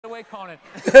way, Conan.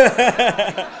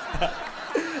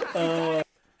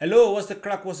 Hello, what's the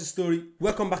crack? What's the story?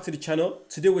 Welcome back to the channel.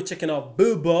 Today we're checking out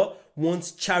Burr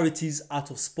wants charities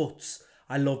out of sports.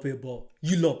 I love Burr.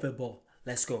 You love Burr.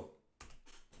 Let's go.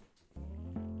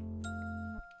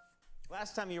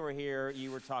 Last time you were here,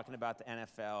 you were talking about the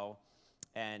NFL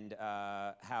and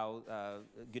how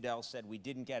Goodell said we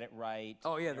didn't get it right.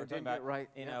 Oh yeah, they didn't get it right.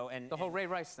 You know, and the whole Ray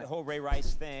Rice thing. The whole Ray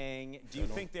Rice thing. Do you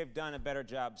think they've done a better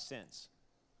job since?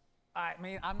 I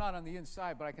mean, I'm not on the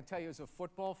inside, but I can tell you as a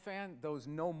football fan, those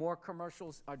no more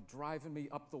commercials are driving me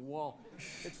up the wall.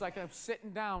 It's like I'm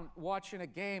sitting down watching a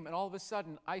game, and all of a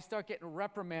sudden, I start getting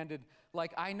reprimanded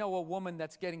like I know a woman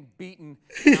that's getting beaten,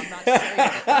 and I'm not saying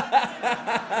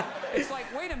it. It's like,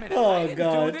 wait a minute, I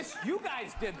didn't do this. You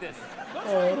guys did this. Don't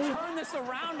try and turn this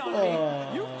around on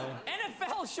me. You,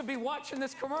 NFL should be watching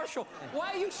this commercial.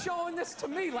 Why are you showing this to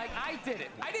me like I did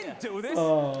it? I didn't do this.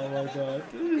 Oh my God.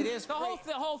 It is the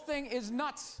whole thing is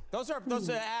nuts. Those are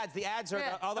ads. The ads are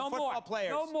all the football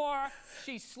players. No more.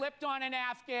 She slipped on an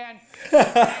Afghan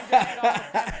and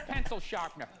a pencil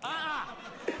sharpener.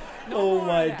 Oh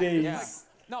my days. Yeah.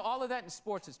 No, all of that in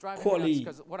sports is driving me nuts,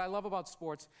 because what I love about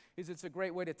sports is it's a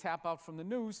great way to tap out from the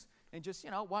news and just,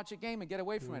 you know, watch a game and get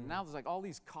away from it. Now there's like all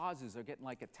these causes are getting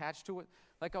like attached to it.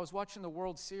 Like I was watching the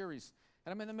World Series,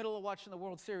 and I'm in the middle of watching the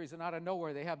World Series, and out of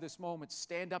nowhere they have this moment,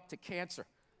 stand up to cancer.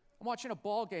 I'm watching a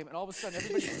ball game, and all of a sudden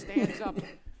everybody stands up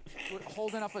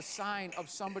holding up a sign of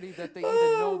somebody that they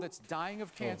either know that's dying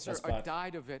of cancer or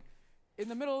died of it in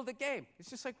the middle of the game.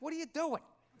 It's just like, what are you doing?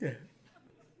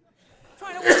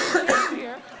 Trying to win the game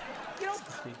here. You know,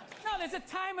 no, there's a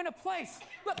time and a place.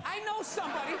 Look, I know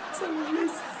somebody.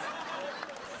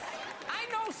 I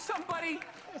know somebody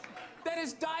that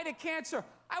has died of cancer.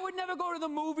 I would never go to the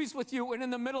movies with you and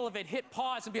in the middle of it hit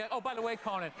pause and be like, oh, by the way,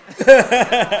 Conan.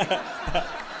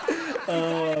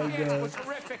 It was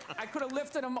horrific. I could have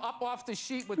lifted him up off the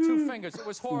sheet with 2 fingers. It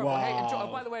was horrible. Wow. Hey, enjoy.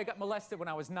 Oh, by the way, I got molested when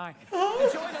I was 9. Enjoy the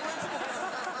rest of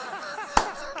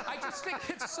it. I just think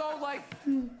it's so like,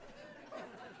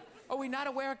 are we not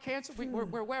aware of cancer?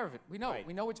 We're aware of it. We know. Right.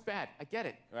 We know it's bad. I get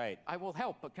it. Right. I will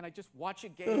help, but can I just watch a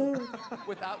game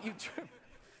without you?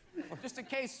 Just in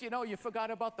case, you know, you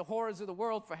forgot about the horrors of the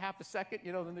world for half a second,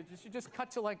 you know, then you just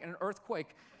cut to like an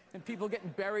earthquake and people getting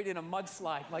buried in a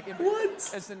mudslide, like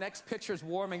as the next picture's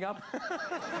warming up.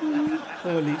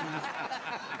 Holy.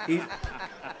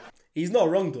 He's not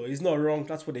wrong though. He's not wrong.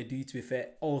 That's what they do, to be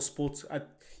fair. All sports.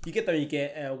 You get that when you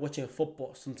get watching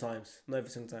football sometimes. Not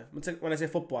every single time. When I say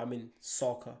football, I mean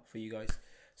soccer for you guys.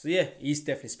 So yeah, he's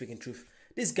definitely speaking truth.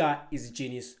 This guy is a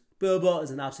genius. Burr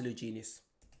is an absolute genius.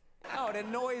 Oh, it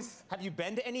annoys. Have you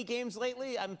been to any games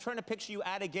lately? I'm trying to picture you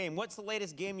at a game. What's the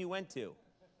latest game you went to?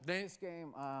 Latest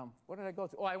game, what did I go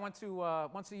to? Oh, I went to,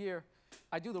 once a year,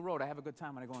 I do the road. I have a good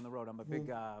time when I go on the road. I'm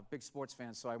a big sports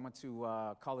fan, so I went to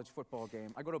a college football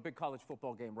game. I go to a big college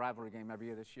football game, rivalry game every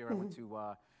year. This year I went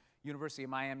to University of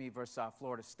Miami versus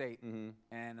Florida State,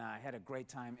 and I had a great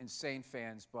time. Insane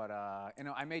fans, but you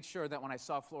know, I made sure that when I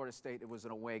saw Florida State, it was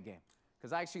an away game,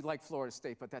 because I actually like Florida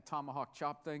State, but that tomahawk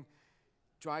chop thing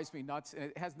drives me nuts, and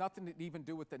it has nothing to even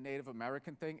do with the Native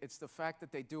American thing. It's the fact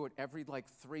that they do it every like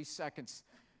 3 seconds.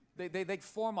 They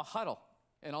form a huddle,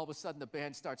 and all of a sudden the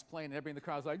band starts playing, and everybody in the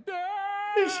crowd's like,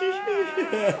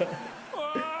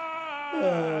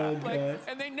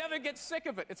 and they never get sick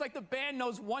of it. It's like the band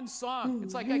knows one song.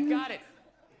 It's like, I got it.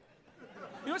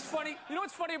 You know what's funny? You know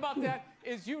what's funny about that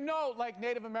is, you know, like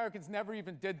Native Americans never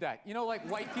even did that. You know, like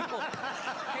white people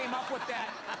came up with that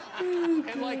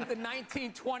in like the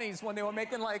 1920s when they were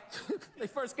making like, they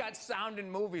first got sound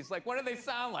in movies. Like, what do they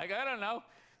sound like? I don't know.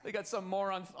 They got some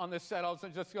moron on the set all of a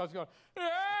sudden just goes going,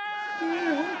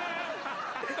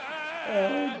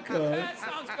 Oh, God. that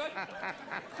sounds good.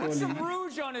 Put some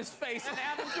rouge on his face and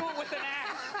have him do it with an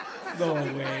axe. No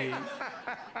way.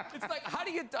 It's like, how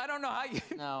do you, I don't know how you.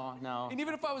 No. And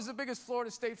even if I was the biggest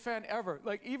Florida State fan ever,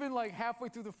 like even like halfway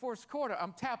through the first quarter,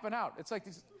 I'm tapping out. It's like,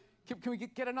 can we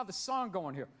get another song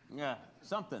going here? Yeah,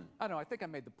 something. I don't know, I think I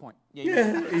made the point.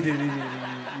 Yeah, you did.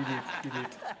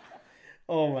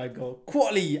 Oh my God.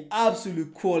 Quality,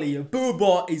 absolute quality.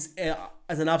 Burr is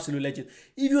as an absolute legend.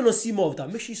 If you want to see more of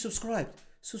that, make sure you subscribe.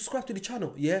 Subscribe to the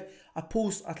channel, yeah? I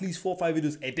post at least 4 or 5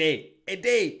 videos a day. A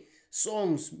day.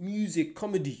 Songs, music,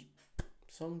 comedy.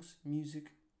 Songs,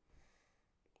 music.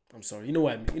 I'm sorry, you know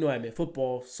what I mean.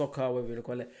 Football, soccer, whatever you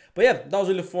call it. But yeah, that was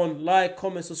really fun. Like,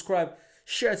 comment, subscribe,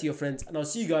 share it to your friends. And I'll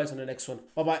see you guys on the next one.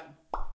 Bye-bye.